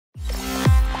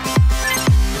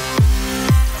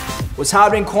What's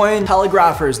happening, coin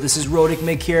telegraphers? This is Rodic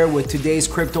Mick here with today's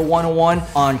Crypto 101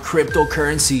 on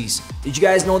cryptocurrencies. Did you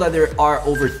guys know that there are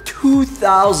over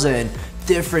 2,000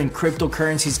 different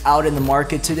cryptocurrencies out in the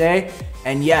market today?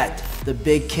 And yet, the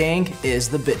big king is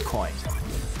the Bitcoin.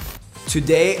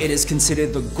 Today, it is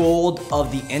considered the gold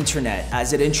of the internet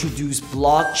as it introduced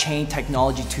blockchain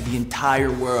technology to the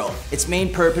entire world. Its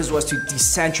main purpose was to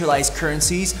decentralize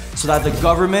currencies so that the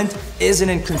government isn't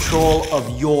in control of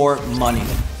your money.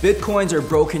 Bitcoins are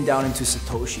broken down into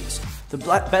Satoshis. The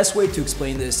best way to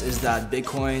explain this is that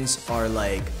Bitcoins are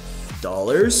like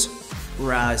dollars,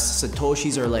 whereas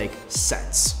Satoshis are like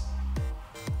cents.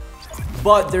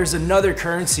 But there's another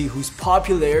currency whose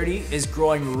popularity is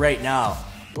growing right now.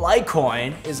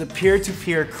 Litecoin is a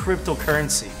peer-to-peer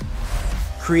cryptocurrency.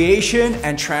 Creation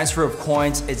and transfer of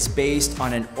coins is based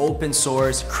on an open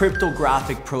source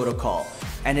cryptographic protocol,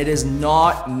 and it is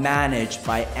not managed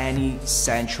by any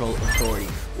central authority.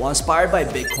 While inspired by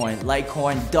Bitcoin,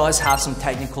 Litecoin does have some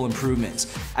technical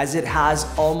improvements, as it has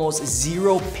almost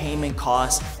zero payment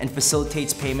costs and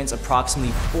facilitates payments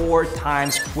approximately 4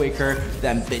 times quicker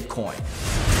than Bitcoin.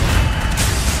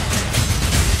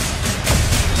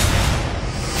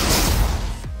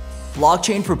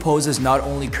 Blockchain proposes not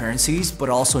only currencies, but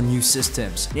also new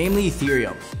systems, namely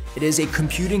Ethereum. It is a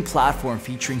computing platform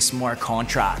featuring smart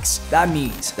contracts. That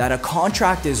means that a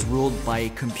contract is ruled by a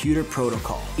computer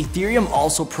protocol. Ethereum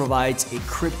also provides a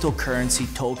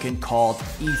cryptocurrency token called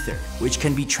Ether, which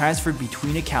can be transferred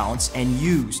between accounts and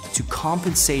used to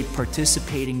compensate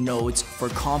participating nodes for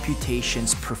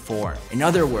computations performed. In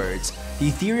other words,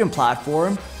 the Ethereum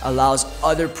platform allows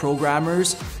other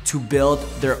programmers to build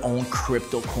their own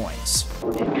crypto coins.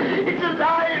 It's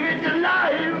alive! It's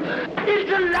alive!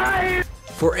 It's alive!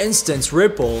 For instance,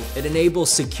 Ripple, it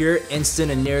enables secure, instant,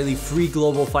 and nearly free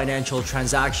global financial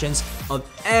transactions of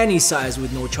any size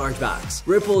with no chargebacks.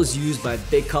 Ripple is used by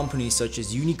big companies such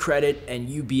as UniCredit and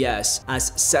UBS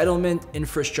as settlement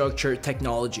infrastructure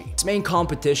technology. Its main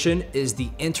competition is the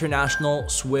International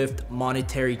Swift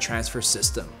Monetary Transfer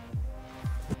System.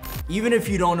 Even if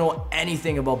you don't know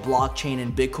anything about blockchain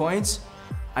and Bitcoins,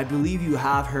 I believe you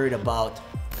have heard about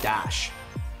Dash.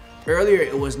 Earlier,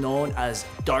 it was known as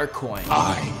Darkcoin.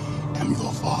 I am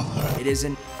your father. It is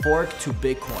a fork to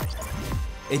Bitcoin.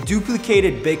 It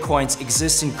duplicated Bitcoin's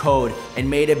existing code and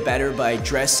made it better by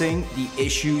addressing the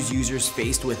issues users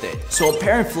faced with it. So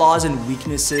apparent flaws and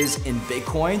weaknesses in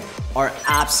Bitcoin are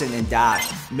absent in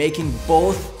Dash, making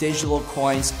both digital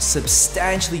coins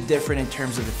substantially different in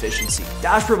terms of efficiency.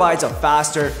 Dash provides a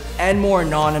faster and more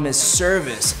anonymous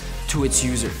service to its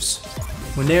users.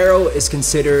 Monero is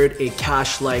considered a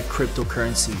cash-like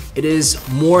cryptocurrency. It is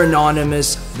more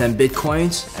anonymous than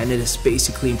Bitcoins, and it is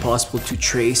basically impossible to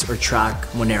trace or track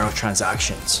Monero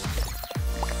transactions.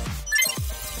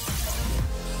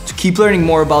 To keep learning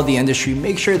more about the industry,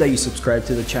 make sure that you subscribe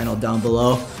to the channel down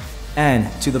below.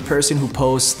 And to the person who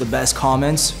posts the best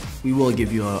comments, we will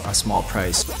give you a small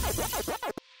prize.